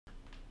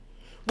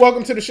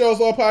Welcome to the Show's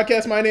Law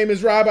Podcast. My name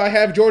is Rob. I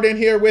have Jordan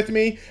here with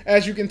me.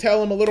 As you can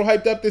tell, I'm a little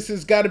hyped up. This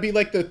has got to be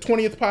like the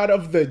 20th pod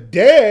of the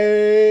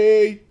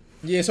day.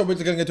 Yeah, so we're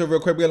just going to get to it real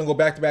quick. We're going to go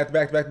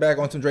back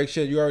on some Drake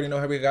shit. You already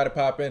know how we got it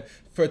popping.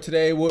 For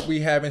today, what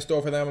we have in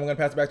store for them, I'm going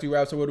to pass it back to you,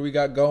 Rob. So what do we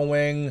got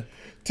going?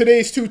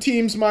 Today's two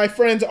teams, my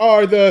friends,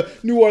 are the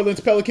New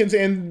Orleans Pelicans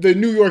and the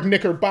New York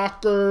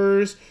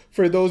Knickerbockers.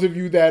 For those of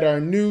you that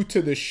are new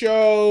to the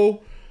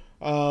show,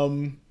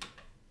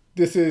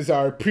 this is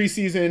our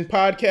preseason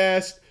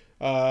podcast.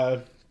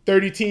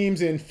 30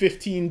 teams in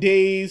 15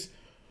 days.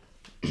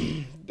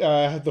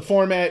 The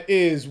format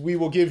is we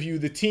will give you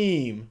the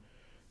team,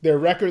 their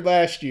record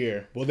last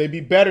year. Will they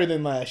be better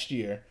than last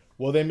year?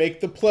 Will they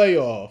make the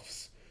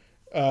playoffs?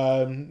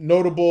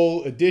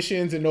 Notable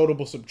additions and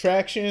notable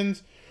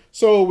subtractions.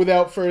 So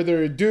without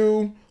further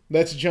ado,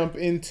 let's jump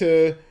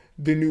into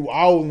the New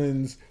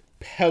Orleans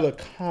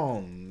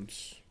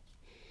Pelicans.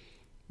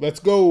 Let's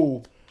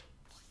go.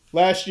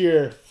 Last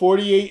year,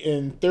 48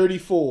 and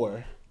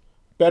 34.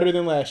 Better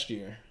than last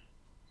year.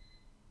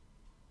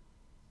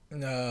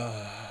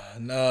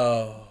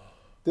 No.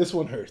 This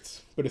one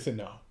hurts, but it's a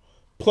no.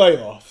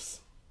 Playoffs.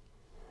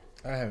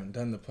 I haven't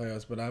done the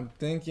playoffs, but I'm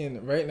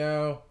thinking right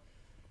now,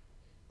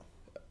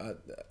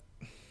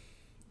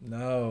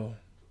 no.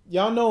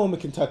 Y'all know I'm a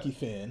Kentucky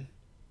fan.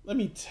 Let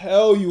me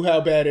tell you how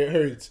bad it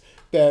hurts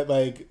that,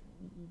 like,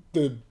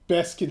 the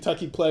best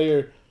Kentucky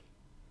player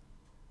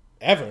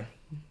ever,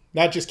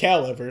 not just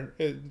Cal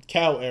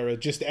era,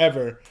 just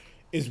ever,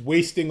 is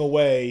wasting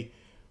away,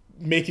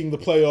 making the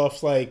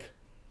playoffs like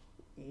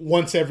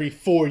once every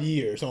 4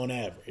 years on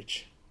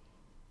average.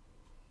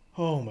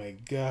 Oh my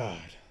God.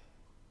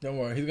 Don't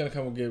worry, he's going to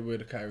come and get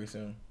rid of Kyrie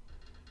soon.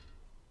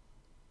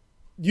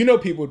 You know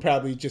people would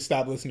probably just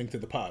stop listening to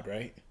the pod,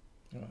 right?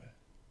 All right.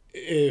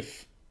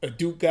 If a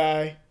Duke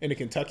guy and a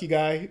Kentucky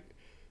guy,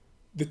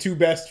 the two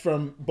best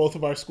from both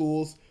of our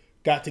schools,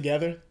 got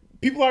together,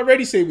 people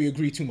already say we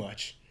agree too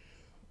much.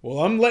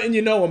 Well, I'm letting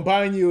you know I'm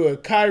buying you a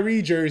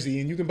Kyrie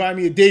jersey, and you can buy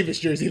me a Davis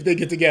jersey if they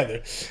get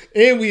together.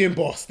 And we in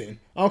Boston.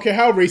 I don't care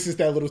how racist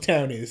that little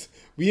town is.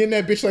 We in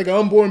that bitch like an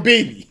unborn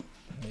baby.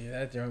 Yeah,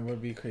 that joint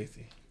would be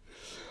crazy.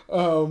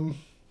 All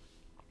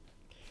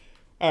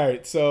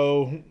right,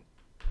 so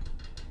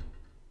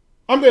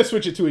I'm going to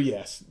switch it to a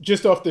yes,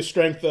 just off the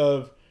strength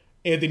of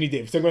Anthony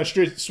Davis. I'm going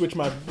to switch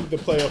the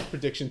playoff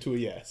prediction to a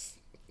yes.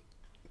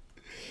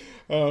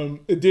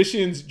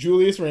 Additions,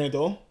 Julius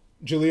Randle,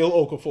 Jahlil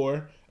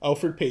Okafor,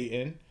 Alfred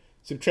Payton.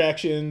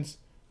 Subtractions,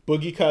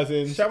 Boogie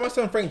Cousins. Shout out my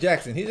son Frank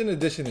Jackson. He's in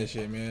addition to this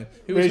shit, man.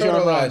 He was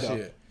hurt last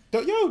year.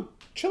 Yo,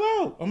 chill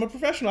out. I'm a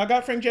professional. I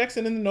got Frank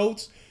Jackson in the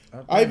notes.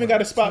 I even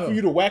got a spot for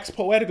you to wax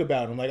poetic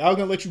about him. Like, I was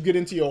going to let you get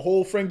into your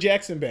whole Frank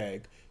Jackson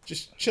bag.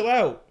 Just chill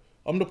out.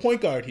 I'm the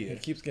point guard here. He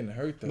keeps getting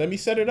hurt, though. Let me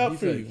set it up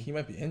for you. He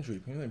might be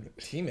injured. He might be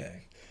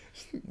T-Mac.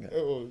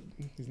 Oh,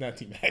 he's not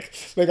T-Mac.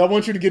 Like, I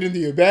want you to get into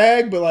your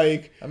bag, but,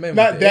 like,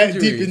 not that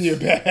injuries. deep in your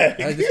bag.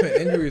 I just meant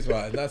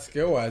injuries-wise, not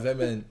skill-wise. I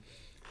meant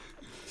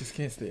just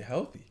can't stay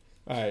healthy.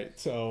 All right,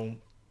 so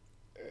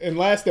in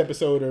last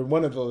episode, or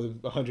one of the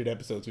 100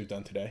 episodes we've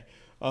done today,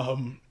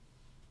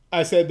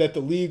 I said that the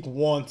league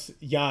wants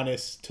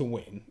Giannis to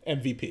win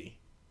MVP.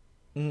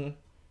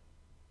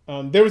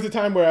 Mm-hmm. There was a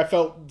time where I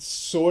felt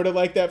sort of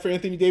like that for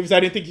Anthony Davis. I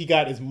didn't think he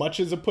got as much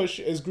as a push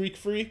as Greek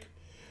Freak.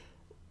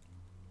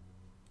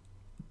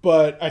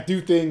 But I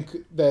do think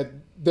that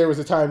there was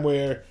a time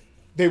where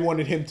they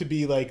wanted him to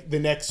be like the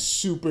next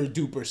super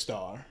duper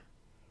star.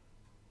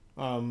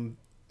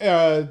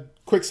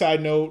 Quick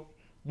side note,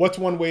 what's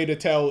one way to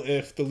tell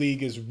if the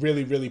league is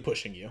really, really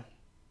pushing you?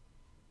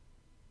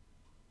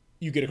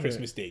 You get a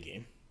Christmas Day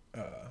game.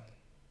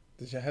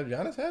 Did you have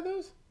Giannis had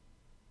those?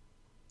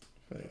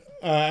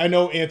 I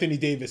know Anthony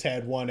Davis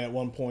had one at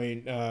one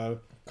point.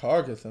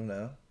 Carr gets them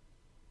now.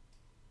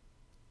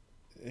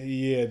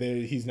 Yeah,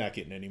 he's not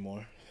getting any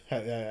more.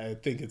 I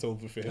think it's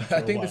over for him.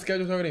 I think the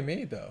schedule's already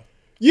made, though.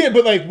 Yeah,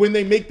 but like when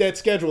they make that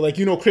schedule, like,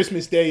 you know,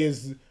 Christmas Day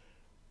is,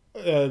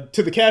 to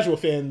the casual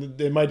fan,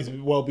 it might as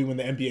well be when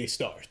the NBA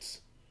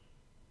starts.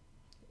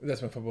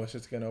 That's when football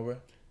shit's getting over.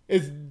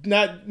 It's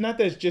not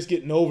that it's just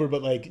getting over,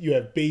 but like you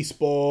have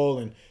baseball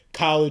and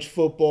college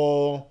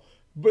football,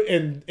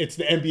 and it's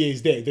the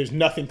NBA's day. There's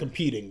nothing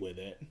competing with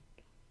it.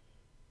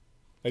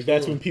 Like,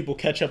 that's when people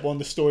catch up on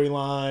the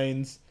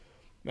storylines.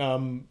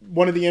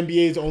 One of the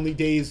NBA's only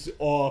days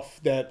off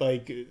that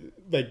like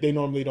they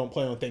normally don't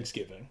play on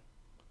Thanksgiving,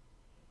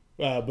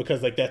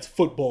 because like that's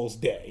football's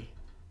day.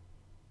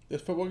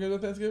 Is football games on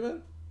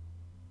Thanksgiving?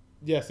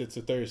 Yes, it's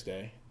a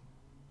Thursday.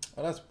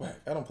 Oh, that's whack.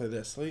 I don't play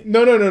that sleep.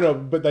 No.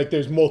 But like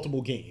there's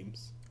multiple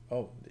games.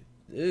 Oh, it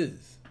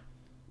is.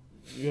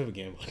 You have a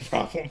gambling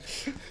problem.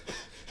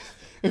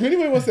 If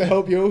anyone wants to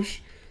help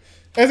Yosh,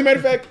 as a matter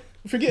of fact,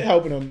 forget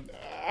helping them.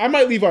 I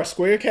might leave our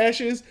Square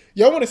caches.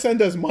 Y'all want to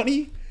send us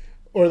money?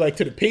 Or like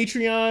to the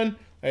Patreon?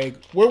 Like,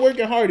 we're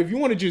working hard. If you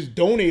want to just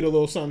donate a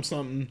little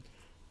something,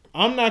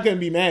 I'm not going to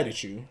be mad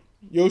at you.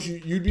 Yosh,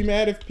 you'd be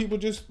mad if people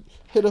just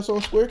hit us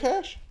on Square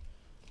Cash?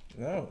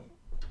 No.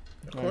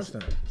 Of course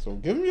not. So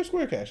give him your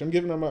Square Cash. I'm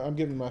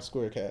giving my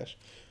Square Cash.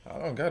 I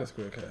don't got a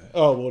Square Cash.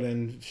 Oh well,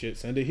 then shit,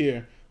 send it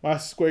here. My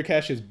Square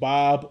Cash is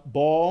Bob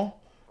Ball,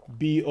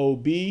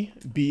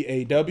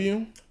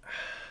 BOBBAW.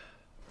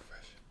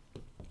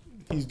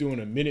 He's doing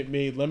a Minute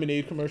Maid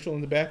lemonade commercial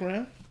in the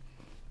background.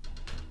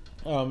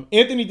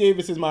 Anthony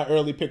Davis is my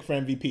early pick for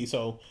MVP,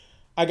 so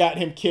I got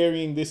him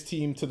carrying this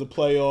team to the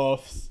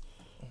playoffs.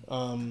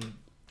 I'm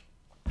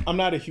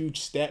not a huge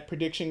stat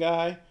prediction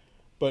guy,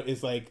 but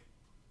it's like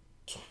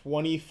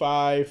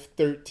 25,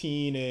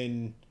 13,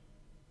 and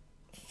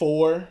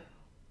 4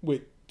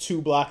 with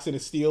 2 blocks and a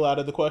steal out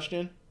of the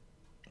question.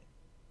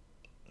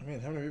 I mean,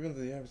 how many rebounds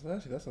did he have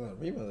last year? That's a lot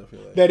of rebounds, I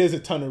feel like. That is a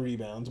ton of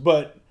rebounds,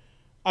 but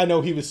I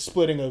know he was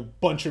splitting a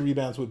bunch of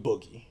rebounds with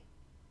Boogie.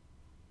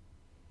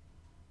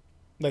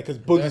 Like, because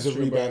Boogie's a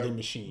rebounding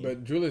machine.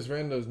 But Julius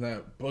Randle's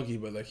not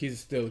Boogie, but like he's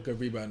still a good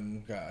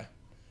rebounding guy.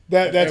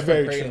 That's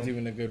very true. Payton's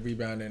even a good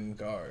rebounding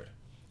guard.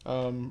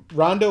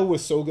 Rondo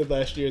was so good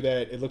last year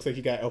that it looks like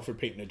he got Elfrid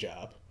Payton a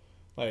job.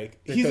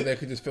 Like they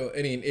could just feel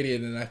any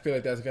idiot, and I feel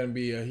like that's going to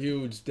be a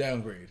huge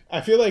downgrade.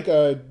 I feel like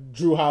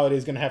Drew Holiday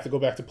is going to have to go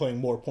back to playing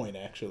more point,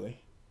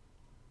 actually.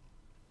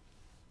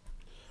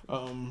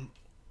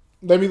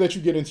 Let me let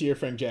you get into your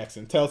Frank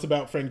Jackson. Tell us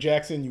about Frank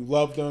Jackson. You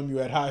loved him. You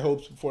had high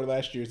hopes before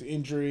last year's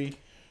injury.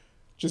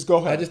 Just go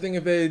ahead. I just think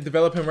if they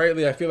develop him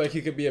rightly, I feel like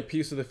he could be a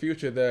piece of the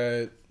future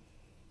that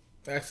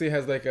actually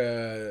has like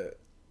a.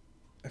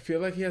 I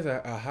feel like he has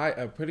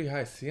a pretty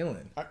high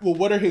ceiling. Well,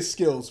 what are his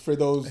skills for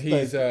those?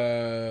 He's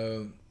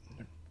a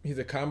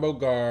combo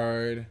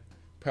guard,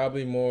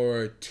 probably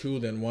more 2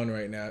 than 1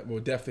 right now. Well,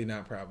 definitely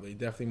not probably.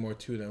 Definitely more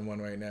 2 than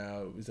 1 right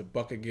now. He's a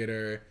bucket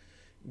getter,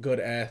 good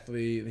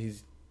athlete.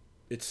 He's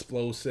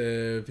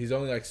explosive. He's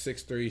only like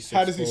 6'3", 6'4".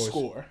 How does he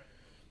score?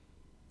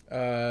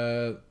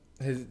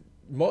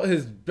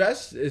 His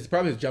best is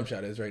probably his jump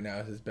shot is right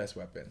now his best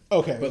weapon.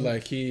 Okay, but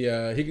like he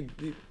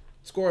could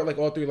score at like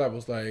all 3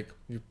 levels. Like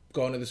you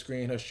go into the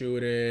screen, he'll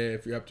shoot it.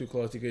 If you're up too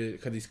close, he could,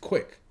 because he's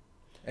quick,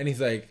 and he's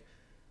like.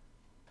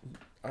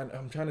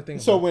 I'm trying to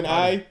think. So when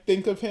I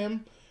think of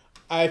him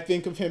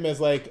as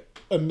like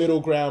a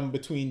middle ground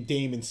between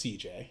Dame and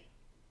CJ.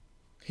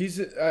 He's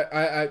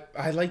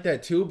I like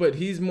that too, but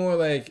he's more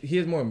like he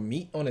has more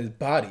meat on his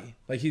body.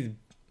 Like he's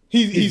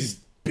built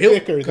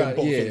thicker than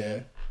both of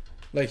them.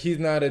 Like he's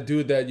not a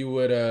dude that you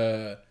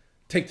would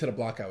take to the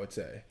block. I would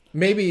say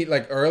maybe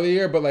like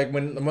earlier, but like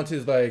once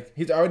his like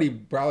he's already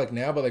brolic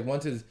now, but like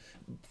once his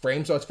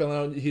frame starts filling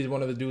out, he's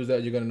one of the dudes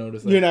that you're gonna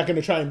notice. Like, you're not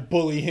gonna try and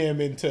bully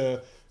him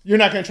into. You're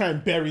not gonna try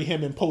and bury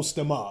him and post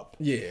him up.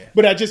 Yeah,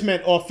 but I just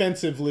meant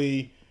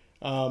offensively.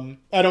 I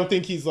don't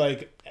think he's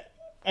like.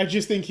 I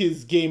just think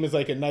his game is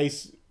like a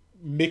nice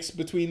mix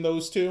between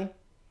those two.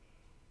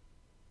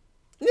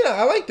 Yeah,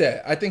 I like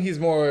that. I think he's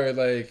more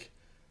like.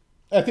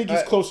 I think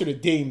he's closer to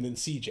Dame than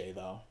CJ,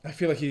 though. I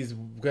feel like he's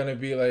gonna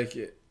be like,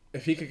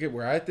 if he could get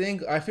where I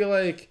feel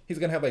like he's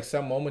gonna have like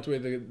some moments where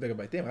they're gonna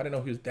be like, damn, I didn't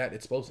know he was that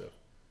explosive.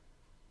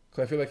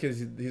 Because I feel like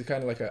he's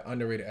kind of like an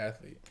underrated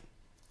athlete.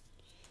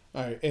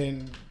 All right,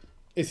 and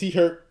is he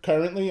hurt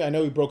currently? I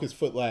know he broke his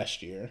foot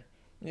last year.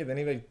 Yeah, then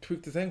he like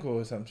tweaked his ankle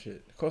or some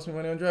shit. It cost me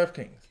money on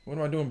DraftKings. What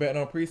am I doing betting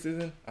on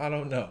preseason? I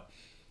don't know.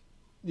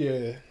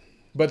 Yeah.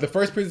 But the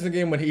first preseason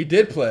game when he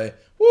did play,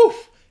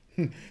 woof.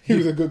 He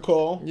was a good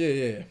call.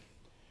 Yeah.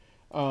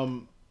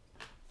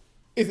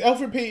 Is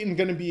Elfrid Payton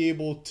going to be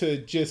able to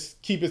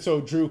just keep it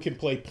so Drew can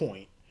play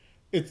point?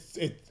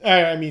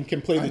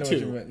 Can play the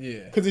 2.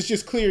 Yeah. Because it's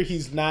just clear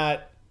he's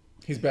not.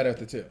 He's better at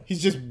the 2.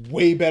 He's just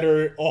way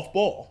better off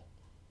ball.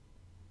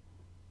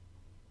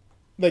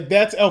 Like,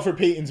 that's Elfrid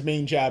Payton's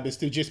main job, is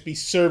to just be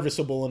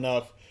serviceable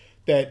enough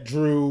that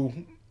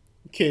Drew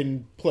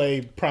can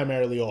play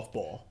primarily off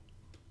ball.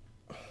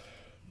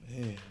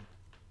 Man.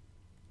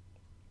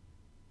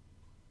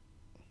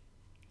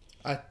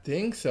 I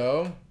think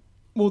so.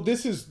 Well,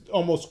 this is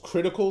almost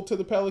critical to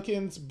the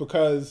Pelicans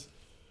because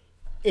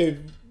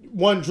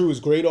Drew is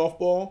great off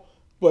ball,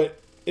 but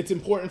it's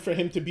important for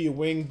him to be a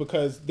wing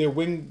because their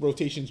wing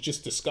rotation is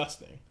just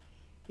disgusting.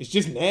 It's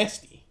just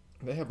nasty.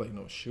 They have like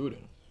no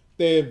shooting.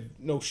 They have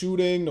no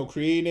shooting, no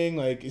creating.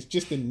 Like, it's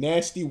just a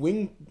nasty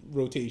wing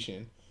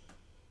rotation.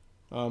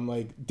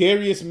 Like,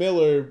 Darius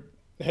Miller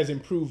has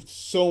improved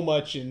so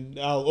much, and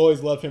I'll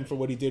always love him for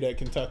what he did at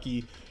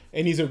Kentucky.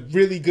 And he's a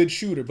really good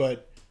shooter,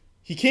 but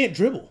he can't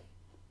dribble.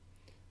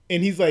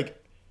 And he's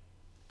like,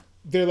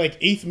 they're like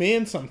 8th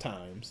man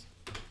sometimes.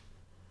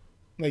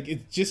 Like,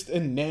 it's just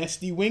a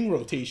nasty wing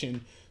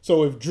rotation.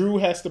 So if Drew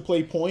has to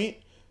play point,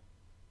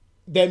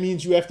 that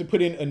means you have to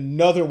put in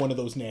another one of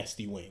those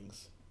nasty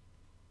wings.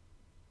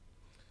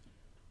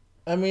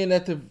 I mean,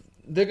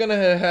 they're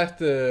gonna have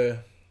to,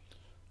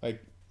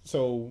 like,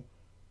 so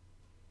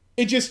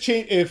it just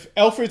changed. If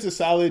Elfrid's a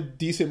solid,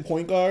 decent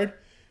point guard,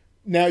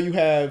 now you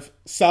have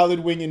solid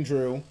wing and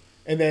Drew,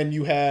 and then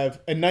you have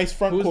a nice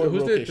front court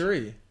rotation. Who's their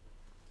 3?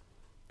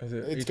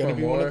 It's gonna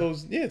be one of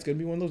those. Yeah, it's gonna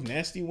be one of those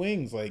nasty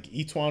wings like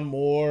Etuan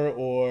Moore,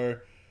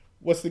 or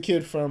what's the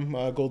kid from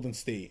Golden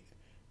State?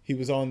 He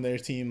was on their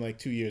team like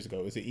 2 years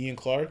ago. Is it Ian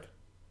Clark?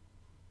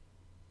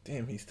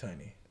 Damn, he's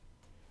tiny.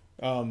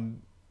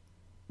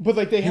 But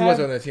like He was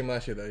on that team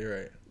last year, though.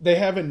 You're right. They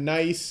have a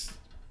nice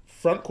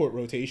front court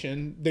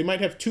rotation. They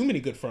might have too many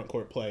good front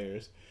court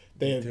players.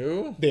 They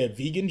have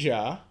Vegan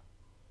Ja,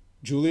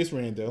 Julius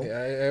Randle.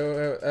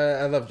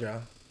 Yeah, I love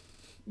Ja.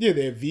 Yeah,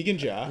 they have Vegan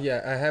Ja.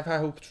 Yeah, I have high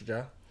hopes for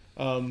Ja.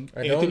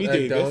 Anthony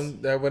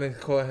Davis. I wouldn't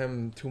call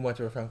him too much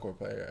of a front court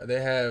player.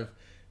 They have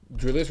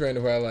Julius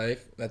Randle, who I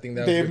like. I think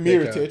that they have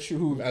Mirotic,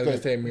 who I was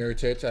gonna say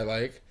Mirotic. I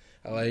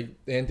like,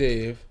 and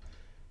Dave.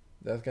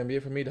 That's gonna be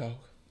it for me, dog.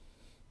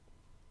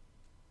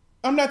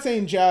 I'm not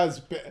saying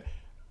Ja's.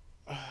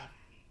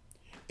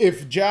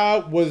 If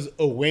Ja was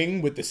a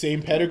wing with the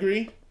same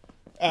pedigree,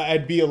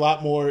 I'd be a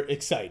lot more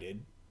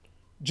excited.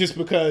 Just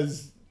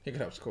because he could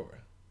help score.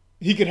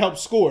 He could help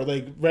score.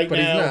 Like but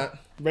now, he's not.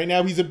 Right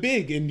now he's a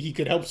big and he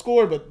could help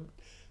score, but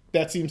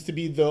that seems to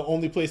be the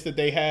only place that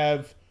they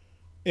have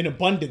an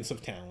abundance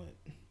of talent.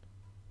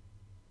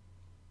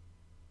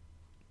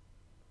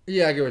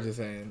 Yeah, I get what you're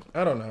saying.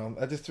 I don't know.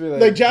 I just feel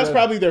like Ja's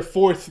probably their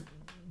fourth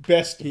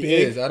best he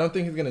big. Is. I don't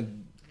think he's gonna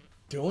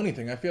do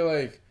anything. I feel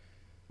like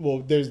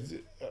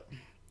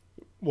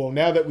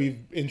now that we've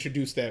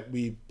introduced that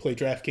we play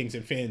DraftKings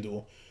and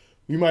FanDuel,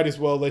 we might as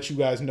well let you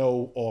guys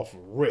know off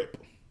rip.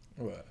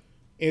 What?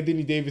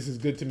 Anthony Davis is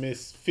good to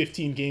miss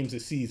 15 games a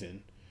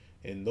season.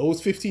 And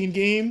those 15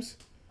 games,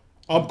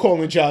 I'm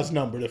calling Ja's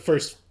number, the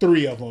first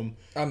 3 of them.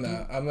 I'm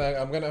not.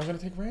 I'm gonna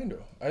take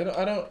Randall. I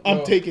don't.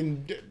 I'm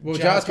taking. Well,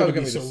 Ja's going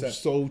to be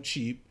so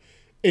cheap,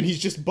 and he's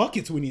just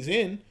buckets when he's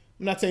in.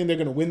 I'm not saying they're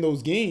going to win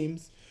those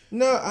games.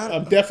 No,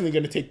 I'm definitely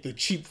going to take the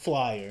cheap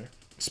flyer,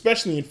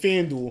 especially in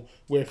FanDuel,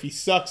 where if he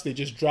sucks, they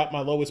just drop my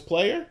lowest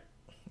player.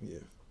 Yeah,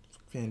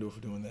 FanDuel for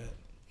doing that.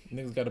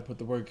 Niggas got to put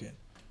the work in.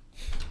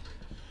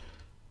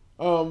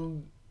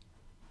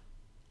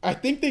 I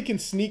think they can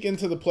sneak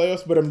into the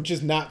playoffs, but I'm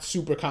just not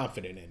super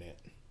confident in it.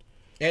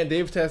 And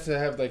Davis has to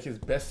have like his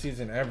best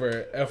season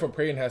ever. Alfred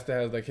Payton has to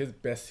have like his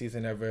best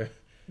season ever.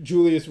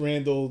 Julius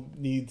Randle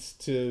needs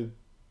to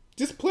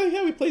just play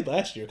how he played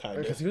last year, kind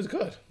of. Because he was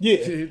good. Yeah.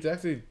 He's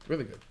actually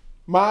really good.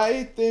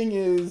 My thing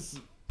is,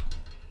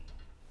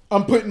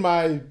 I'm putting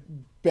my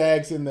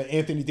bags in the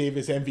Anthony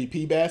Davis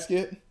MVP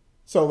basket.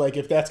 So, like,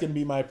 if that's going to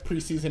be my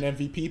preseason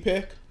MVP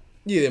pick,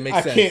 yeah, that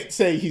makes sense. I can't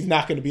say he's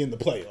not going to be in the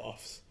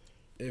playoffs.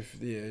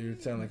 You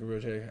sound like a real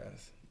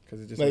jackass.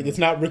 It's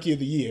not rookie of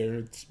the year.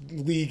 It's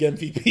league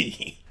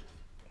MVP.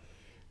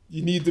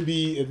 You need to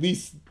be at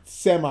least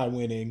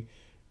semi-winning.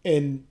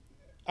 And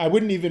I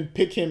wouldn't even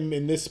pick him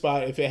in this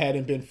spot if it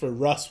hadn't been for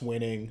Russ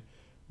winning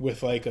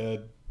with like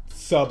a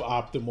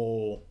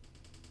suboptimal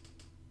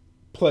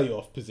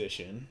playoff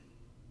position.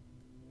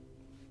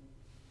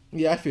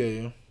 Yeah, I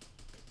feel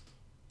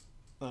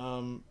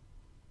you.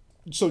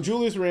 So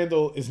Julius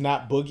Randle is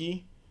not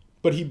Boogie,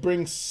 but he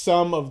brings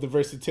some of the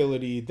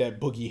versatility that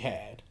Boogie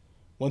had.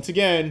 Once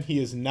again,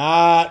 he is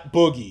not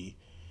Boogie.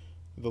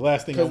 The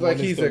last thing I want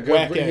is the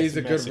whack-ass he's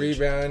a message. good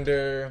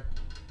rebounder,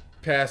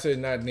 passer,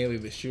 not nearly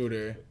the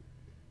shooter.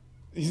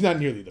 He's not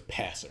nearly the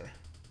passer.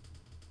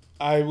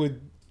 I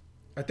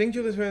think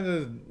Julius Randle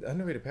is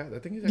underrated passer. I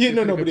think he's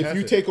but if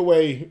you take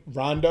away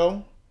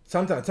Rondo,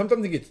 sometimes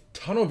he gets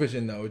tunnel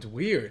vision though. It's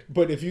weird.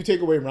 But if you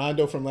take away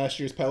Rondo from last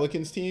year's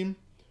Pelicans team,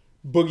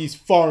 Boogie's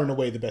far and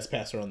away the best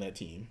passer on that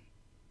team.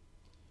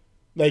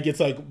 Like, it's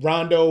like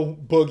Rondo,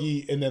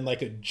 Boogie, and then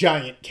like a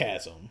giant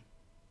chasm.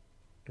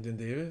 And then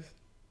Davis?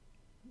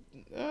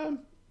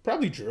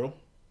 Probably Drew.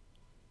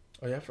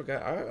 Oh yeah, I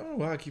forgot. I don't know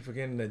why I keep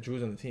forgetting that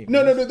Drew's on the team.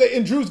 No,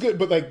 and Drew's good,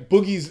 but like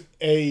Boogie's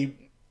a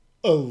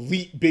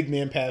elite big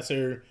man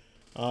passer,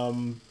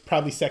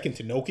 probably second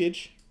to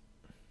Jokic.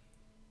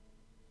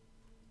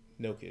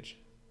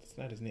 That's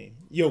not his name.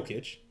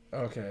 Jokic.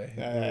 Okay.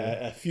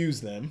 I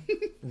fuse them.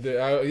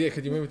 Yeah,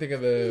 because you made me think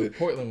of the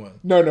Portland one.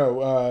 No,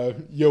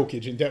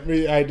 Jokic. And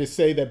I just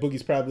say that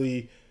Boogie's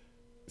probably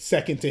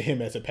second to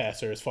him as a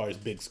passer as far as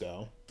bigs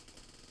go.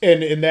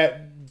 And in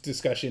that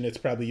discussion, it's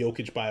probably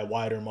Jokic by a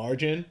wider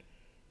margin.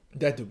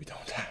 That do be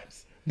throwing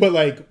times. But,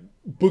 like,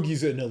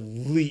 Boogie's an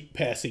elite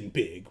passing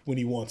big when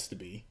he wants to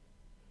be.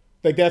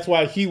 Like, that's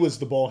why he was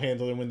the ball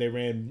handler when they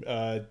ran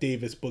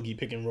Davis Boogie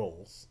pick and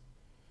rolls.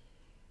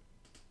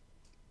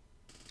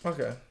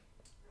 Okay.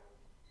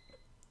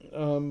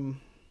 Man,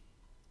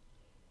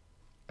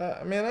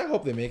 I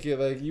hope they make it.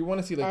 Like, you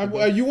want to see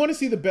you want to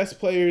see the best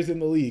players in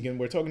the league, and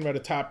we're talking about a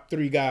top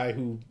 3 guy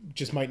who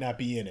just might not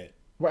be in it.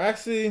 Well,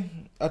 actually,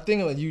 I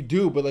think like you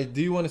do, but like,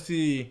 do you want to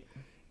see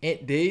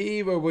Aunt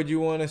Dave, or would you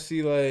want to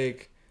see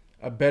like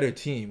a better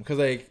team? Because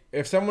like,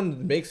 if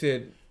someone makes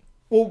it,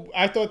 well,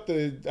 I thought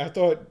the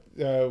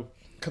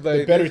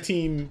better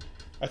team.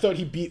 I thought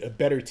he beat a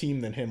better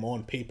team than him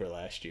on paper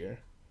last year.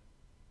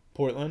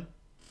 Portland.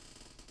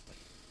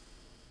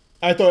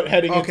 I thought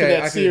heading into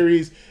that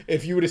series,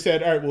 if you would have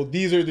said, "All right, well,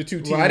 these are the 2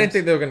 teams." Well, I didn't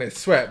think they were gonna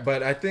sweat,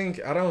 but I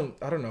think I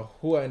don't know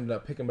who I ended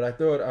up picking, but I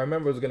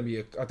remember it was gonna be.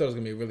 I thought it was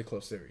gonna be a really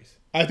close series.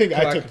 I think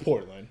I took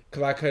Portland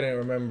because I couldn't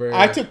remember.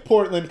 I took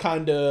Portland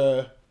kind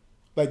of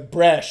like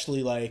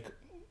brashly, like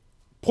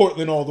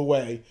Portland all the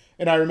way,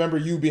 and I remember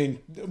you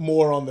being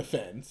more on the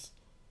fence.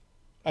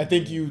 I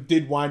think you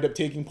did wind up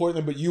taking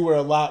Portland, but you were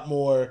a lot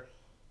more.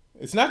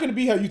 It's not going to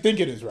be how you think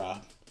it is,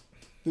 Rob.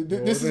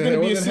 This is going to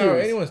be a series. It wasn't how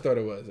anyone thought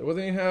it was. It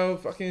wasn't even how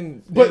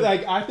fucking. But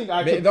like, I think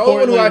the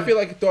only one who I feel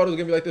like thought it was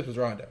going to be like this was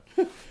Rondo.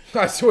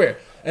 I swear,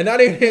 and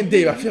not even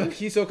Dave. I feel like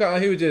he's so calm.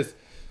 He was just,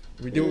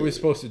 we did what we were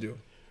supposed to do.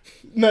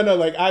 No.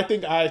 Like, I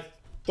think I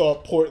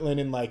thought Portland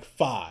in like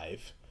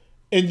 5,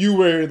 and you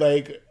were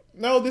like,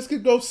 no, this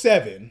could go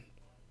 7,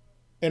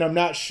 and I'm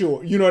not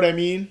sure. You know what I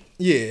mean?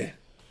 Yeah.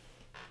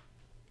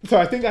 So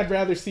I think I'd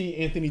rather see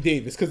Anthony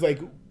Davis because like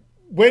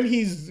when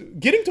he's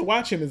getting to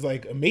watch him is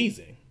like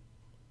amazing.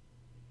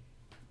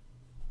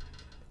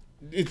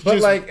 It's but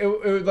just like,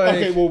 it like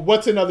okay. Well,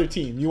 what's another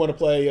team you want to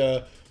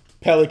play?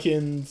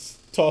 Pelicans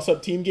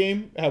toss-up team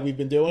game? How we've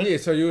been doing? Yeah.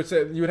 So you would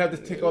say you would have to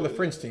take all the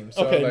French teams.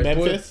 So okay, like,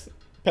 Memphis,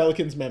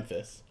 Pelicans,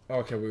 Memphis.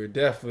 Okay, we would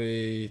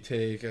definitely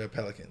take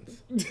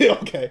Pelicans.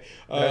 Okay,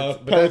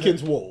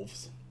 Pelicans,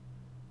 Wolves.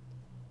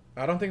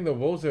 I don't think the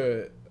Wolves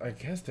are. I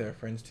guess they're a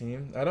French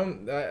team. I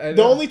don't.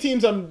 The only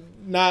teams I'm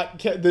not.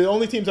 The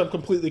only teams I'm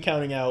completely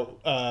counting out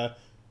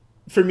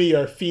for me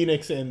are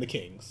Phoenix and the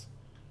Kings,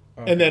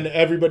 and then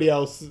everybody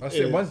else. I'll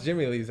say once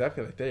Jimmy leaves, I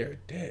feel like they are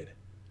dead.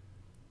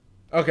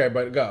 Okay,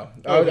 but go.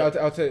 Okay.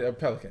 I'll say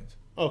Pelicans.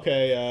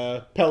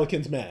 Okay,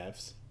 Pelicans,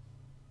 Mavs.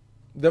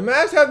 The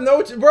Mavs have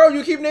no. Bro,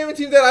 you keep naming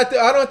teams that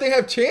I don't think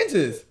have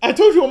chances. I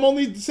told you I'm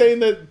only saying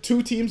that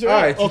 2 teams are all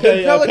out. right.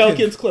 Okay,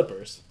 Pelicans,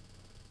 Clippers.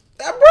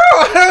 Bro,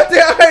 I don't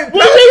think.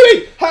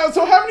 Wait.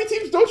 So how many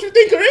teams don't you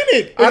think are in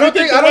it? I don't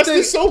think the West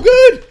is so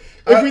good.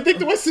 If we think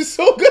the West is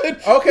so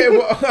good. Okay,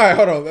 well, all right,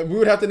 hold on. We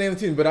would have to name the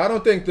teams, but I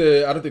don't think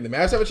the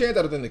Mavs have a chance.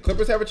 I don't think the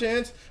Clippers have a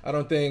chance. I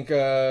don't think.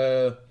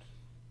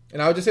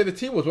 And I would just say the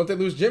T-Wolves, once they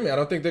lose Jimmy, I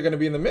don't think they're going to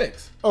be in the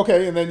mix.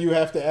 Okay, and then you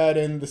have to add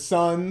in the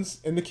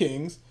Suns and the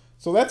Kings.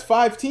 So that's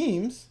 5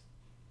 teams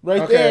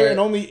right there, and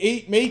only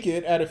 8 make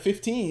it out of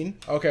 15.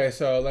 Okay,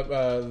 so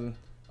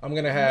I'm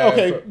going to have...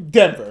 Okay,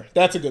 Denver.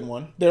 That's a good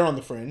one. They're on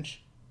the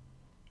fringe.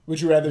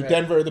 Would you rather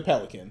Denver or the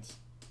Pelicans?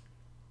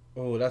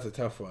 Oh, that's a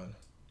tough one.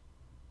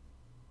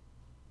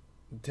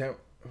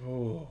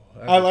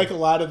 I like a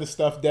lot of the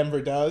stuff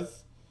Denver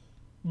does,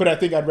 but I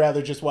think I'd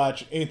rather just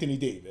watch Anthony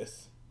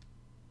Davis.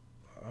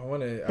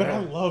 I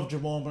love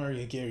Jamal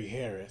Murray and Gary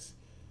Harris.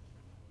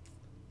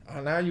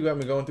 Now you got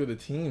me going through the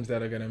teams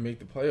that are gonna make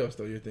the playoffs.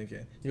 Though you're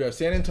thinking you have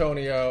San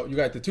Antonio. You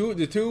got the two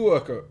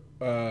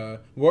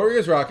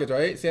Warriors, Rockets,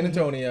 right? San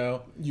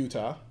Antonio,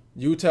 Utah,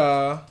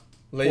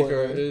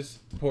 Lakers,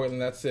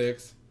 Portland. That's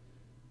 6.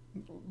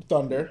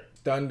 Thunder,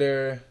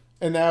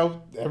 and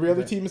now every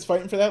other team is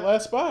fighting for that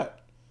last spot.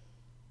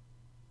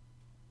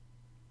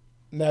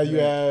 Now you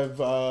have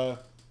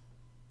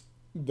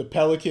the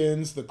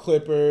Pelicans, the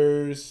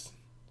Clippers,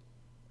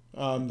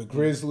 the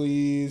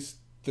Grizzlies,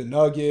 the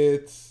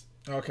Nuggets.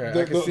 Okay,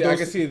 I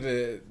can see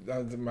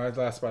my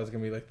last spot is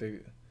gonna be like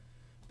the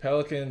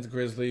Pelicans,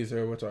 Grizzlies,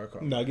 or what's our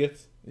call?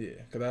 Nuggets. Yeah,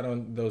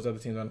 because those other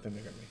teams, I don't think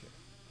they're gonna make it.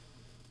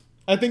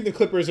 I think the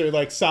Clippers are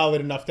like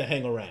solid enough to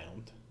hang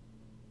around.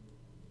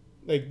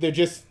 Like they're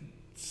just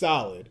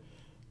solid,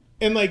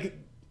 and like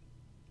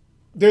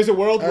there's a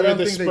world where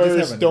the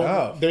Spurs don't.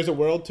 Enough. There's a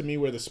world to me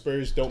where the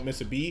Spurs don't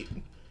miss a beat,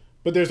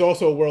 but there's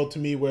also a world to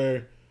me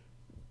where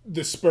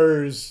the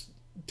Spurs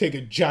take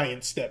a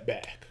giant step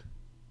back.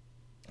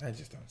 I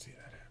just don't see that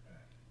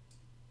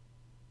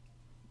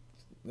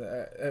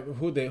happening.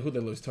 Who they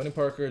lose? Tony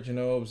Parker,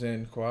 Ginobili,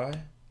 and Kawhi.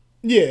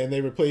 Yeah, and they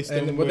replaced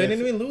them. But they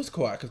didn't even lose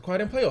Kawhi because Kawhi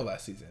didn't play all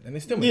last season, and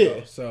they still went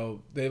go.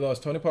 So they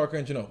lost Tony Parker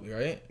and Ginobili,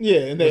 right?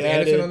 Yeah, and they was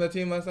added Anderson on that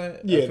team last night.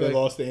 Yeah, they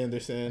lost to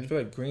Anderson. I feel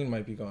like Green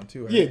might be gone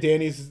too. Right? Yeah,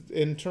 Danny's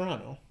in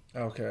Toronto.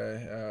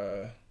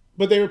 Okay.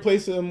 But they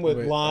replaced him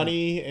with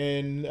Lonnie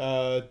and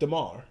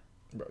DeMar.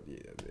 Bro,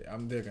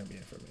 they're gonna be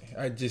in for me.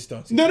 I just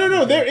don't see.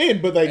 No, they're in,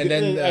 but like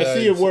then, I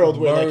see a world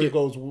where like it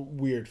goes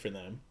weird for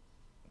them.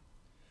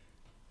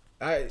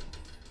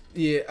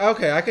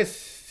 Okay, I could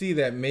see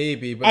that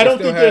maybe, but I don't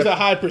think there's a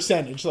high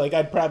percentage. Like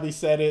I'd probably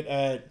set it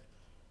at.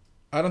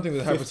 I don't think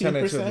there's a high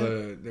percentage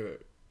of the.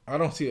 I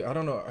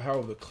don't know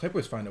how the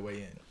Clippers find a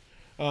way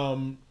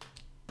in.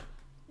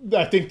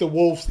 I think the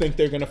Wolves think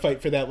they're going to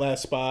fight for that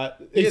last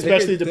spot,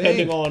 especially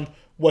depending on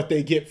what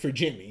they get for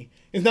Jimmy.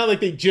 It's not like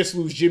they just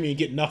lose Jimmy and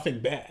get nothing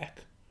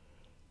back.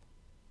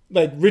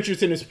 Like,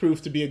 Richardson is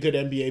proved to be a good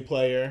NBA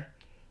player.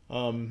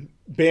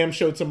 Bam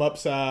showed some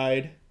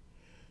upside.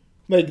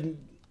 Like,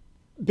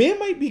 Bam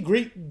might be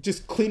great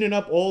just cleaning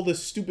up all the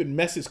stupid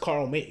messes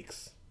Carl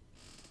makes.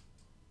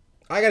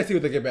 I got to see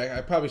what they get back.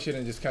 I probably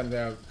shouldn't just count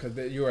them out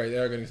because you're right, they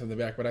are going to get something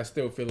back. But I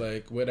still feel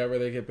like whatever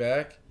they get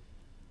back,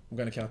 I'm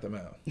going to count them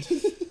out.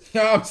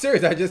 No, I'm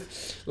serious. I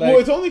just... Well,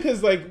 it's only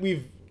because, like,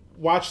 we've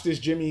watched this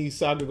Jimmy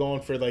saga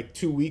going for, like,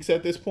 2 weeks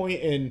at this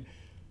point, and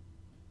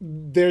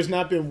there's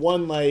not been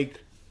one,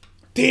 like,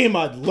 damn,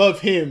 I'd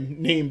love him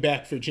named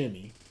back for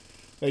Jimmy.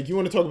 Like, you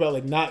want to talk about,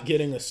 like, not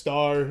getting a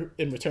star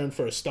in return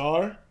for a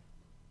star?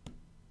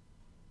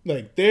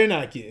 Like, they're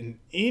not getting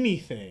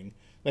anything.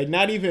 Like,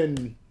 not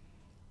even...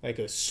 like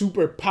a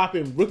super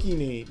poppin' rookie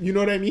name. You know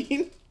what I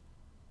mean?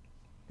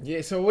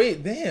 Yeah. So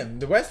wait, damn.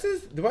 The West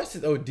is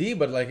OD,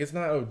 but like it's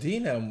not OD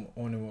now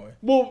anymore.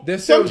 Well,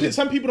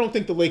 some people don't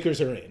think the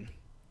Lakers are in.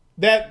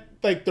 That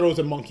like throws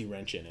a monkey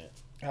wrench in it.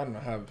 I don't know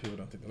how people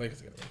don't think the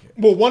Lakers are gonna make it.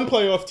 Well, one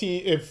playoff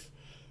team, if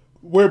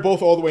we're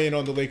both all the way in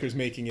on the Lakers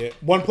making it,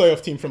 one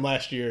playoff team from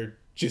last year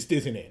just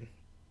isn't in.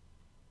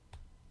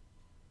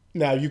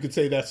 Now, you could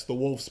say that's the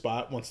Wolves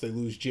spot once they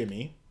lose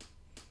Jimmy.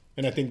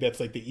 And I think that's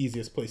like the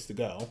easiest place to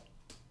go.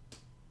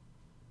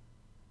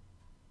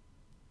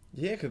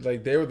 Yeah, because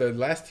like they were the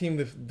last team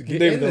to get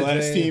They were in the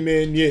last team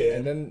in, yeah.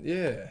 And then,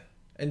 yeah.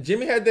 And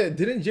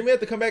didn't Jimmy have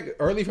to come back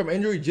early from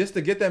injury just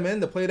to get them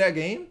in to play that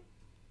game?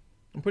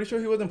 I'm pretty sure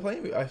he wasn't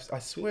playing. I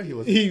swear he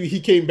wasn't. He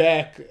came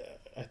back.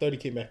 I thought he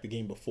came back the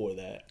game before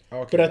that.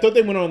 Okay. But I thought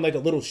they went on like a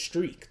little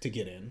streak to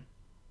get in.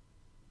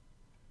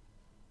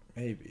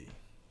 Maybe.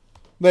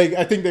 Like,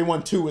 I think they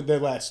won 2 with their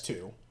last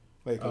 2.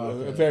 Like,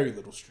 a very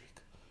little streak.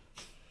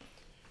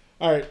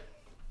 All right.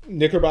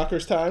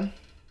 Knickerbockers time.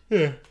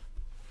 Yeah.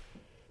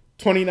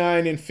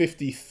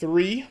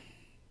 29-53.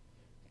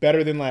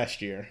 Better than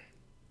last year.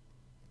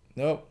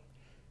 Nope.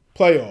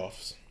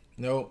 Playoffs.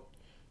 Nope.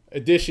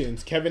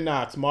 Additions: Kevin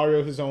Knox,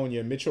 Mario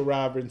Hezonja, Mitchell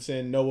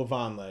Robinson, Noah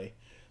Vonleh.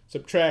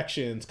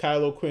 Subtractions: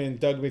 Kyle O'Quinn,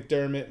 Doug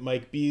McDermott,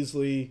 Mike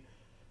Beasley.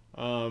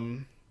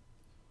 The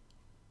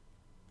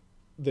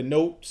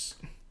notes.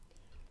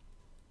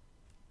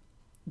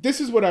 This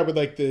is what I would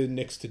like the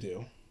Knicks to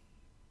do.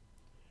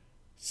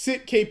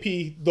 Sit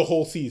KP the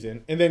whole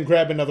season and then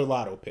grab another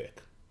lotto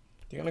pick.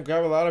 They're gonna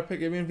grab a lotto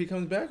pick even if he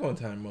comes back on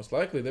time. Most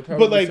likely, they're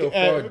probably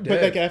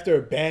but like after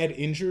a bad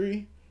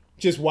injury,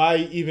 just why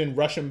even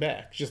rush him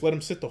back? Just let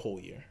him sit the whole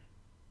year.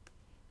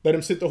 Let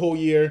him sit the whole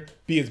year,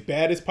 be as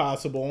bad as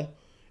possible,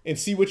 and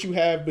see what you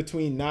have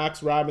between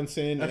Knox,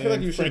 Robinson, and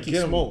like Frankie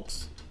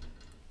Smokes.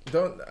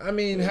 How so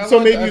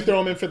long, maybe you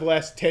throw him in for the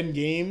last 10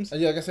 games.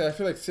 Yeah, like I said, I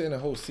feel like sitting a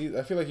whole season.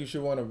 I feel like you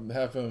should want to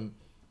have him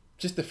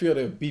just to feel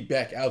to be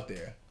back out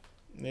there.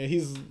 Yeah,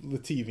 he's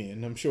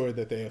Latvian. I'm sure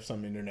that they have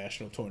some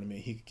international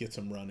tournament. He could get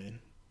some run in.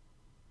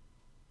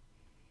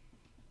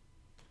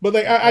 But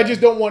like, I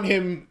just don't want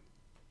him.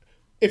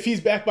 If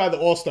he's back by the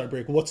All-Star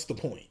break, what's the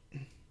point?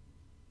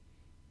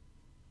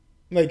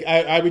 Like,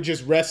 I would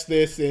just rest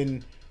this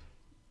and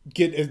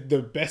get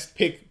the best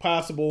pick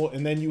possible,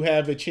 and then you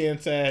have a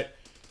chance at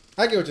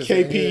I get what you're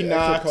KP, saying.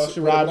 Knox,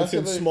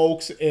 Robinson,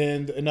 Smokes,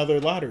 and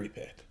another lottery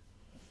pick.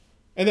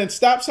 And then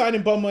stop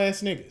signing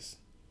bum-ass niggas.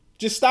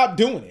 Just stop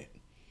doing it.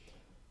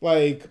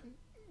 Like,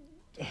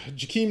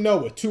 Jakeem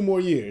Noah, 2 more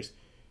years.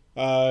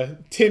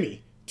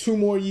 Timmy, 2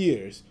 more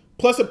years.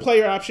 Plus a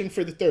player option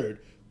for the third.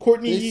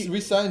 Courtney... They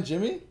re-signed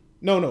Jimmy?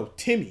 No,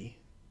 Timmy.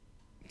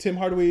 Tim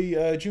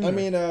Hardaway Jr. I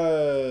mean,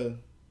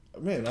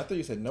 man, I thought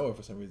you said Noah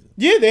for some reason.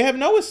 Yeah, they have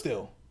Noah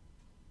still.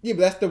 Yeah,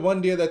 but that's the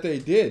one deal that they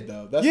did,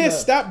 though.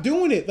 Stop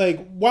doing it.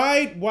 Like,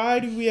 why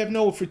do we have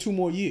Noah for 2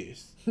 more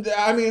years?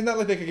 I mean, it's not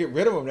like they could get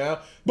rid of him now.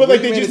 But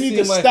like, they just need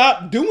to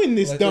stop doing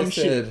this dumb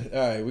shit. All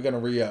right, we're going to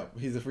re-up.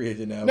 He's a free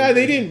agent now. Nah,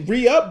 they didn't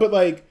re-up, but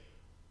like,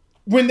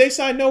 when they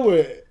signed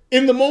Noah,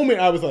 in the moment,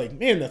 I was like,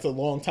 man, that's a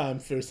long time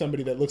for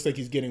somebody that looks like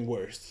he's getting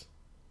worse.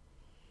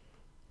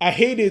 I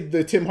hated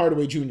the Tim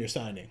Hardaway Jr.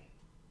 signing.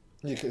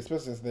 Yeah, especially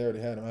since they already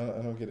had him.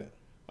 I don't get it.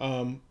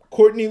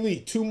 Courtney Lee,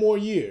 2 more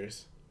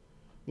years.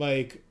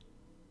 Like,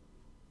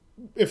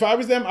 if I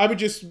was them, I would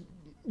just...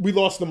 We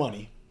lost the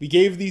money. We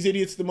gave these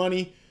idiots the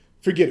money.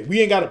 Forget it.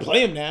 We ain't got to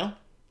play them now.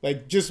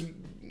 Like, just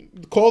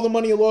call the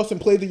money a loss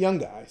and play the young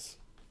guys.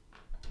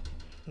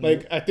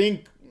 Like, I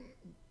think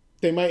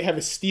they might have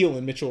a steal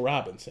in Mitchell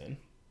Robinson.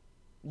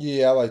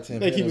 Yeah, I liked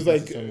him. Like, he was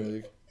like...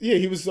 Yeah,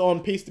 he was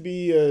on pace to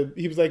be...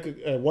 he was like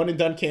a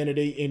one-and-done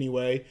candidate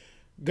anyway.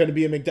 Going to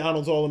be a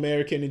McDonald's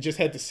All-American and just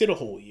had to sit a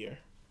whole year.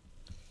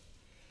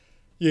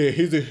 Yeah,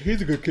 he's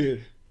a good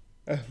kid.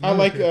 I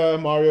like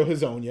Mario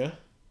Hezonja.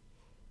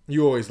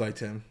 You always liked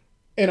him.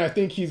 And I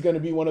think he's going to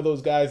be one of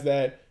those guys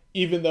that,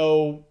 even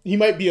though he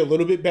might be a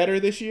little bit better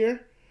this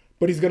year,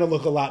 but he's going to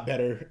look a lot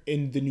better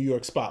in the New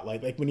York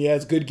spotlight. Like, when he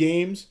has good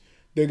games,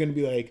 they're going to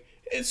be like,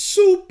 it's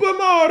Super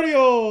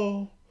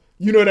Mario!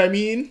 You know what I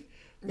mean?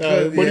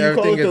 What do you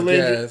call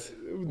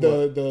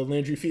it? The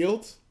Landry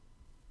Fields?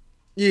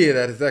 Yeah,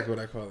 that's exactly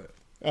what I call it.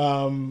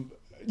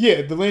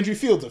 Yeah, the Landry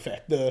Fields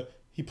effect.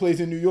 He plays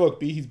in New York,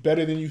 B. He's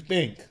better than you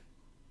think.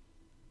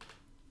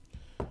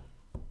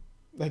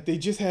 Like, they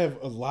just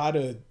have a lot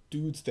of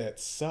dudes that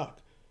suck.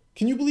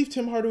 Can you believe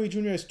Tim Hardaway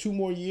Jr. has 2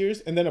 more years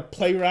and then a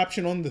player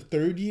option on the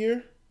 3rd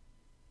year?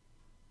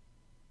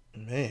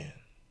 Man.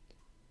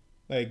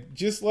 Like,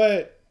 just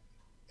let...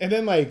 And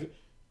then, like,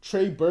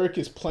 Trey Burke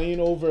is playing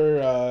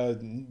over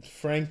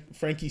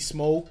Frankie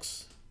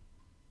Smokes.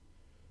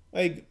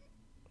 Like,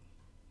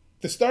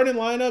 the starting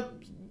lineup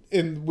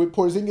with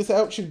Porzingis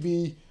out should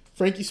be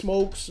Frankie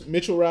Smokes,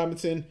 Mitchell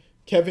Robinson,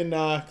 Kevin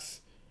Knox,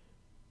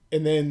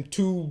 and then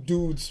 2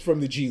 dudes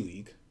from the G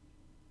League.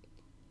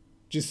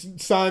 Just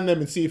sign them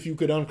and see if you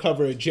could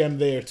uncover a gem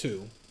there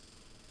too.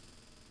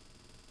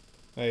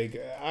 Like,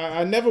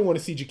 I never want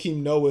to see Jakeem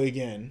Noah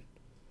again.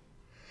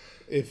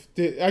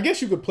 I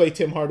guess you could play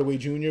Tim Hardaway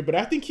Jr., but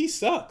I think he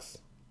sucks.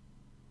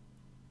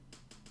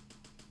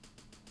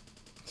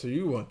 So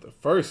you want the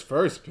first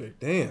pick?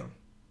 Damn.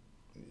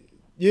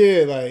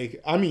 Yeah, like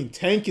I mean,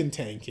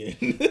 tanking.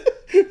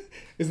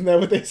 Isn't that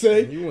what they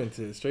say? You went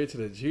straight to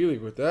the G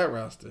League with that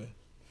roster.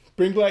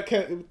 Bring back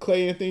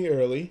Clay Anthony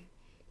early.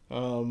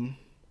 Run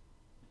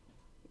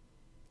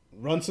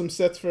some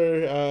sets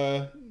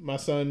for my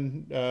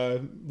son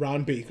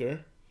Ron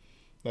Baker.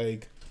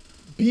 Like,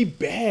 be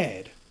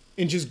bad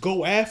and just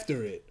go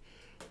after it,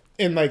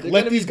 and like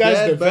let these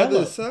guys develop. By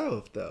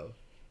themselves, though.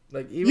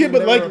 Like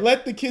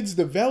let the kids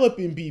develop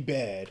and be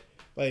bad.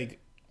 Like,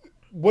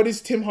 what is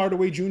Tim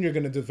Hardaway Jr.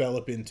 going to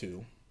develop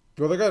into?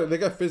 Well, they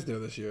got Fizz there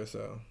this year,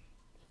 so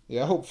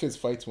yeah, I hope Fizz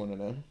fights one of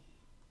them.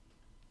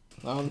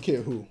 I don't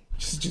care who,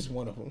 just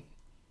one of them.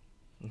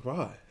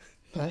 Why?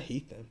 I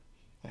hate them.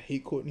 I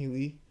hate Courtney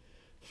Lee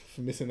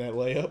for missing that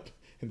layup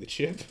and the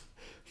chip.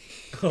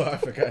 Oh, I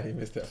forgot he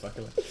missed that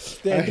fucking layup.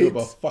 Stand you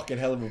a fucking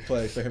hell of a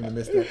play for him to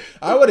miss that.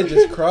 I would have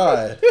just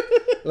cried.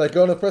 Like,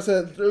 going to press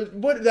it.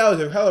 What? That was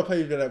a hell of a play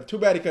you did have. Too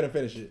bad he couldn't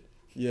finish it.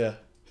 Yeah.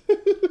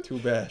 Too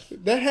bad.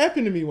 That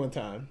happened to me one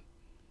time.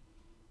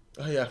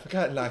 Oh, yeah. I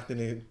forgot knocked in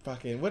the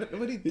fucking. What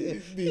he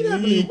did?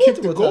 He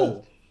kicked the goal.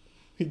 Times.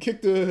 He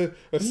kicked a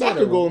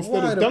soccer goal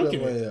instead of dunking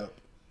it.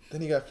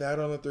 Then he got fouled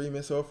on the 3,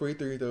 missed all free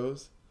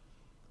throws.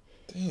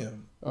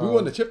 Damn. We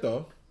won the chip,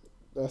 though.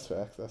 That's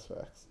facts.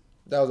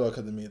 That was all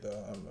because of me,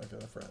 though. I'm not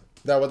going to front.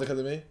 That wasn't because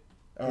of me?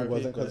 It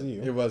wasn't because of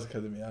you. It was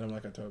because of me. I'm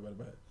not going to talk about it,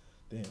 but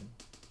damn.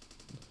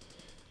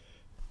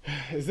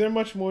 Is there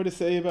much more to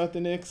say about the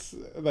Knicks?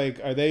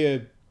 Like, are they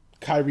a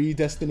Kyrie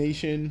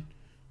destination?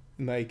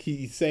 Like,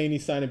 he's saying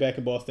he's signing back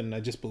in Boston, and I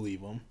just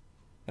believe him.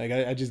 Like,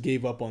 I just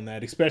gave up on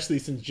that, especially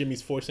since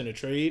Jimmy's forcing a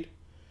trade.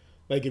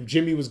 Like, if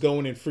Jimmy was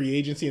going in free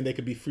agency and they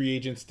could be free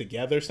agents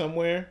together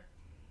somewhere,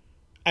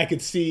 I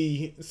could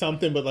see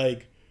something, but,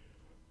 like,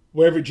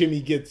 wherever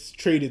Jimmy gets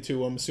traded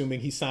to, I'm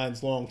assuming he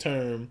signs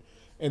long-term,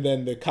 and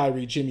then the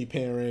Kyrie-Jimmy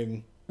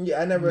pairing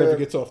never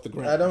gets off the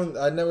ground.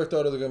 I never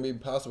thought it was going to be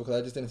possible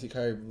because I just didn't see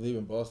Kyrie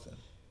leaving Boston.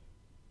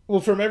 Well,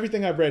 from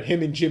everything I've read,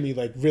 him and Jimmy,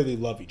 like, really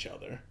love each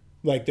other.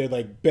 Like, they're,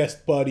 like,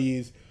 best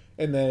buddies,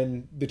 and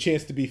then the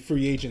chance to be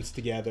free agents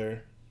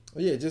together.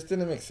 Well, yeah, it just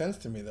didn't make sense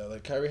to me, though.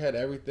 Like, Kyrie had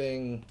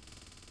everything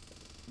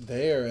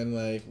there, and,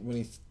 like,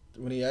 when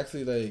he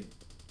actually, like,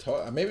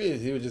 talked, maybe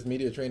he was just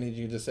media trained,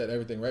 he just said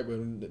everything right, but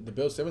when the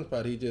Bill Simmons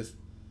part, he just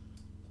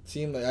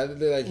seemed like...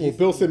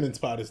 Bill Simmons'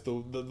 spot is the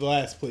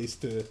last place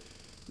to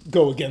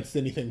go against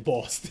anything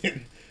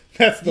Boston.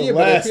 That's the last.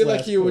 But I feel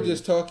like he was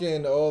just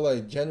talking all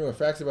like genuine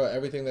facts about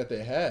everything that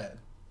they had.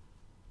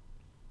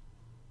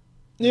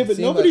 Yeah, but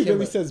nobody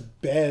really says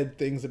bad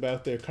things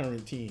about their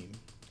current team.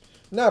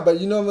 Nah,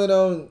 but you normally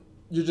don't.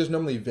 You're just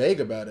normally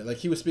vague about it. Like,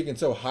 he was speaking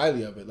so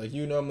highly of it. Like,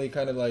 you normally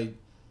kind of like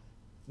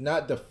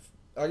not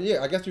I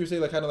guess you would say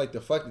like kind of like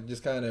deflected,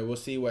 just kind of we'll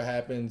see what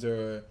happens,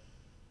 or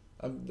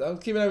I'm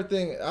keeping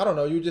everything. I don't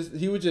know.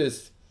 He would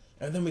just,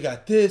 and then we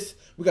got this.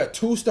 We got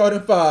 2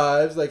 starting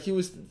fives. Like, he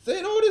was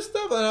saying all this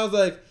stuff, and I was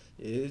like,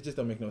 yeah, it just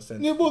don't make no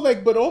sense. Yeah, well,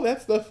 like, but all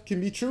that stuff can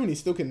be true, and he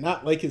still can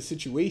not like his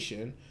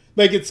situation.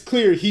 Like, it's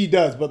clear he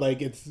does, but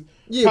like it's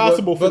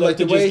possible for like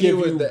the way he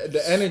was,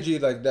 the energy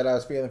like that I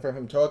was feeling from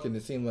him talking,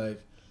 it seemed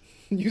like.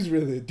 He was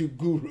really a Duke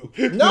guru.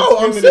 No,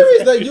 I'm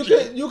serious. Like,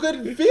 you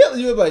could feel.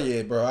 You're like,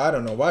 yeah, bro. I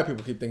don't know why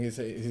people keep thinking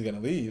he's gonna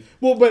leave.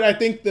 Well, but I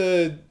think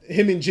the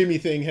him and Jimmy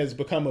thing has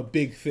become a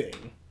big thing.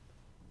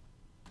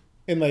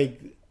 And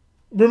like,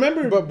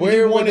 remember, but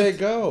where would they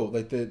go?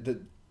 Like the.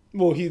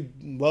 Well, he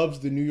loves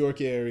the New York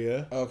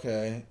area.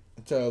 Okay,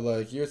 so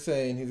like you're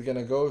saying he's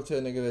gonna go to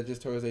a nigga that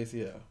just tore his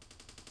ACL.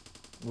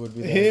 Would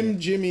be him,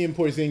 Jimmy, and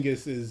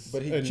Porzingis is.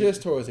 But he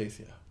just tore his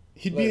ACL.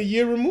 He'd be a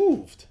year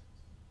removed.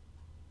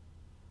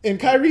 And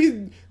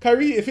Kyrie,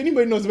 if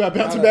anybody knows about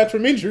bouncing back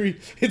from injury,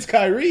 it's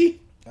Kyrie.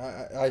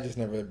 I just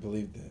never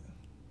believed it.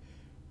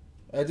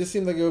 It just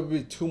seemed like it would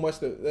be too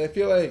much. I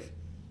feel like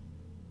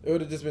it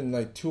would have just been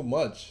like too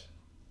much.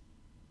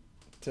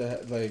 To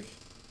like,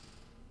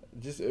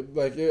 just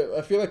like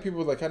I feel like people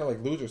would like kind of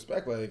like lose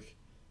respect. Like,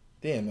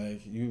 damn,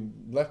 like you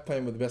left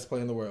playing with the best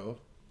player in the world,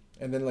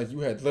 and then like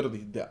you had literally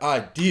the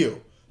ideal.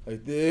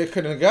 Like, it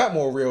couldn't have got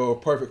more real or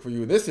perfect for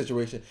you in this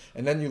situation,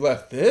 and then you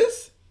left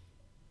this.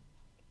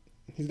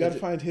 He's got to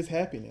find his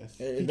happiness.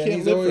 And then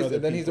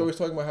he's always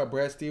talking about how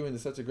Brad Stevens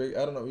is such a great.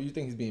 I don't know. You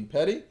think he's being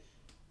petty,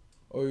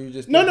 or you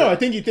just no? I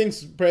think he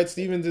thinks Brad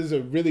Stevens is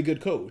a really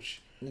good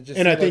coach,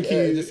 and I think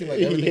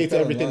he hates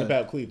everything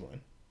about Cleveland.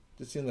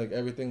 It seemed like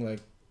everything like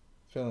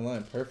fell in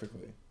line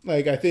perfectly.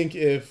 Like, I think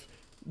if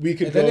we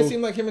could, then it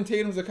seemed like him and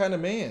Tatum's the kind of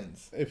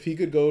mans. If we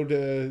could go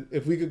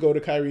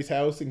to Kyrie's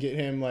house and get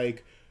him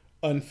like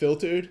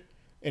unfiltered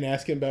and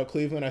ask him about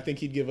Cleveland, I think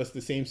he'd give us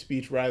the same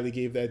speech Riley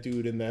gave that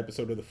dude in the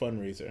episode of The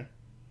Fundraiser.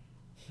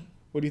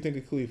 What do you think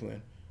of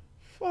Cleveland?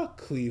 Fuck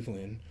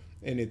Cleveland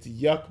and its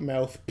yuck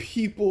mouth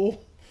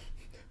people.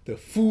 The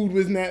food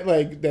was not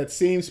like that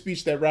same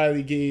speech that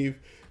Riley gave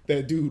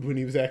that dude when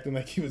he was acting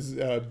like he was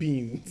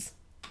beans.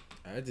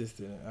 I just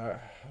didn't. I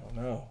don't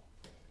know.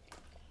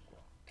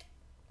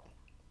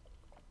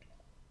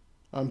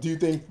 Do you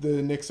think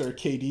the Knicks are a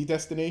KD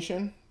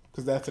destination?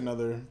 Because that's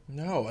another.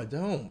 No, I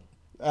don't.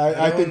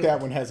 I think that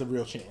one has a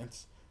real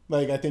chance.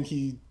 Like, I think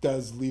he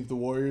does leave the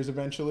Warriors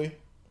eventually.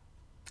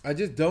 I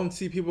just don't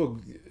see people.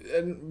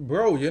 And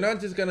bro, you're not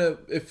just gonna.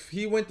 If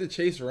he went to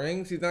chase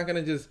rings, he's not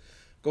gonna just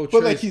go.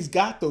 But like, he's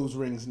got those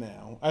rings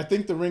now. I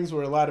think the rings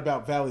were a lot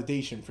about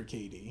validation for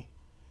KD,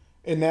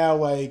 and now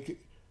like,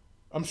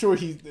 I'm sure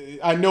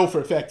I know for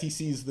a fact he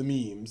sees the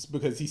memes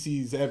because he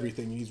sees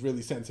everything. He's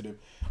really sensitive.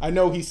 I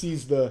know he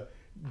sees the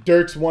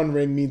Dirk's 1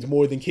 ring means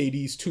more than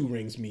KD's 2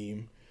 rings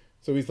meme.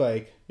 So he's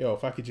like, yo,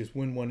 if I could just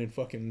win one in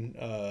fucking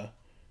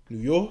New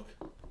York,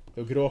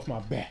 they'll get off my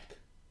back.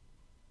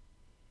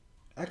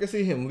 I can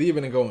see him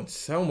leaving and going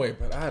somewhere,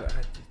 but I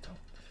just don't.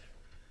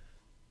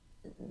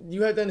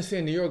 You have to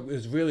understand, New York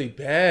is really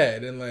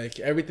bad, and like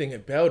everything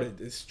about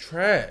it is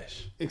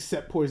trash.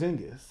 Except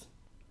Porzingis.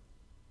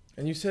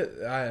 And you said,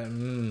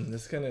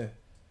 it's gonna.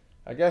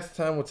 I guess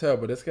time will tell,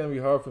 but it's gonna be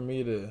hard for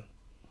me to.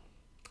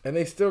 And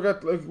they still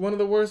got like one of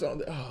the worst.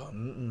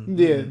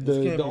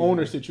 The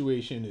owner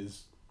situation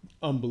is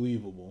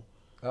unbelievable.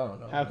 I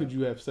don't know. How could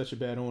you have such a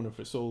bad owner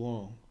for so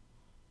long?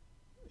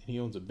 And he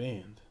owns a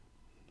band.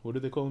 What do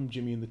they call him?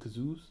 Jimmy and the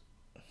Kazoos?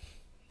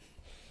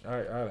 I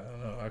don't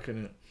know. I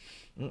couldn't.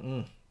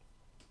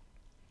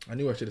 I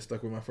knew I should have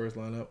stuck with my first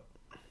lineup.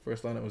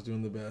 First lineup was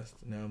doing the best.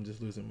 Now I'm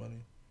just losing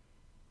money.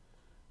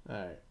 All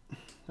right.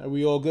 Are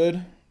we all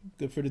good?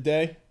 Good for the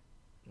day?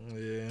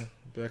 Yeah.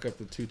 Back up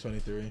to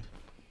 223.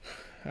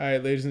 All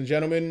right, ladies and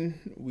gentlemen,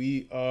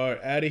 we are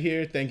out of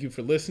here. Thank you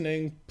for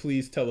listening.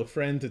 Please tell a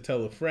friend to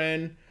tell a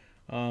friend.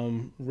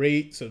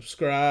 Rate,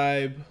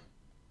 subscribe,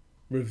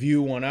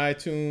 review on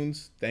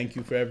iTunes. Thank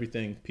you for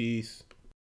everything. Peace.